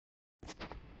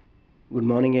Good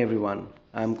morning, everyone.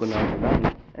 I'm Kunal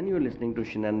Thadani, and you're listening to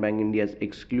Shinhan Bank India's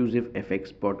exclusive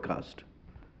FX podcast.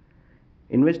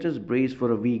 Investors brace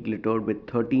for a week littered with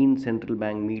 13 central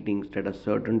bank meetings that are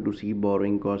certain to see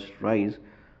borrowing costs rise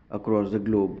across the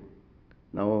globe.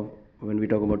 Now, when we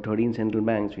talk about 13 central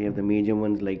banks, we have the major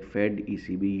ones like Fed,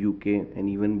 ECB, UK, and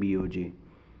even BOJ.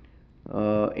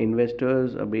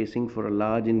 Investors are bracing for a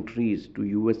large increase to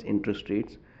US interest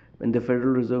rates when the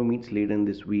Federal Reserve meets later in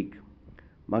this week.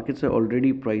 Markets are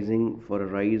already pricing for a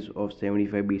rise of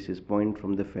 75 basis points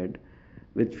from the Fed,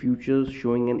 with futures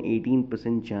showing an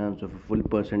 18% chance of a full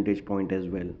percentage point as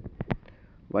well.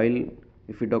 While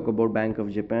if we talk about Bank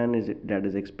of Japan, that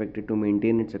is expected to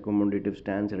maintain its accommodative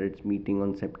stance at its meeting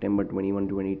on September 21,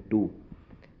 22.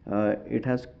 It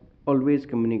has always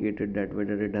communicated that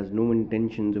whether it has no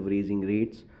intentions of raising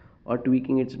rates or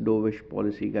tweaking its dovish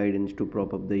policy guidance to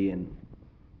prop up the yen.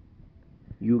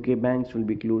 UK banks will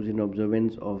be closed in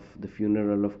observance of the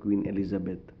funeral of Queen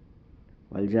Elizabeth,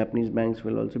 while Japanese banks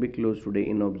will also be closed today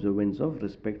in observance of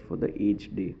respect for the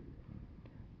aged day.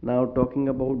 Now, talking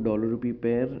about dollar rupee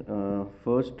pair,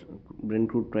 first,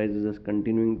 Brent crude prices is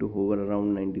continuing to hover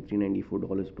around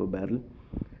 $93-94 per barrel.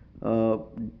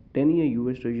 10-year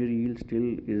US Treasury yield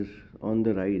still is on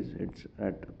the rise. It's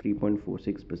at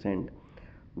 3.46%,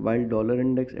 while dollar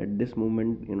index at this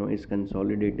moment, is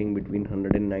consolidating between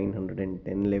 109,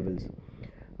 110 levels.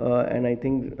 And I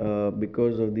think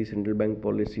because of the central bank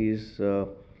policies,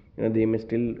 they may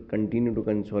still continue to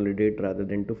consolidate rather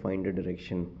than to find a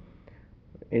direction.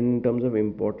 In terms of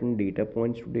important data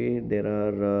points today, there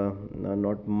are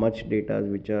not much data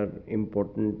which are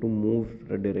important to move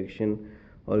the direction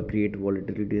or create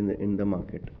volatility in the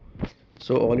market.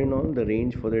 So all in all, the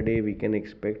range for the day we can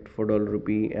expect for dollar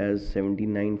rupee as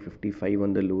 79.55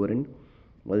 on the lower end,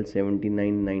 while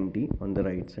 79.90 on the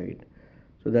right side.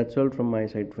 So that's all from my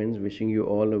side, friends. Wishing you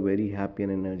all a very happy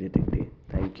and energetic day.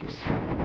 Thank you.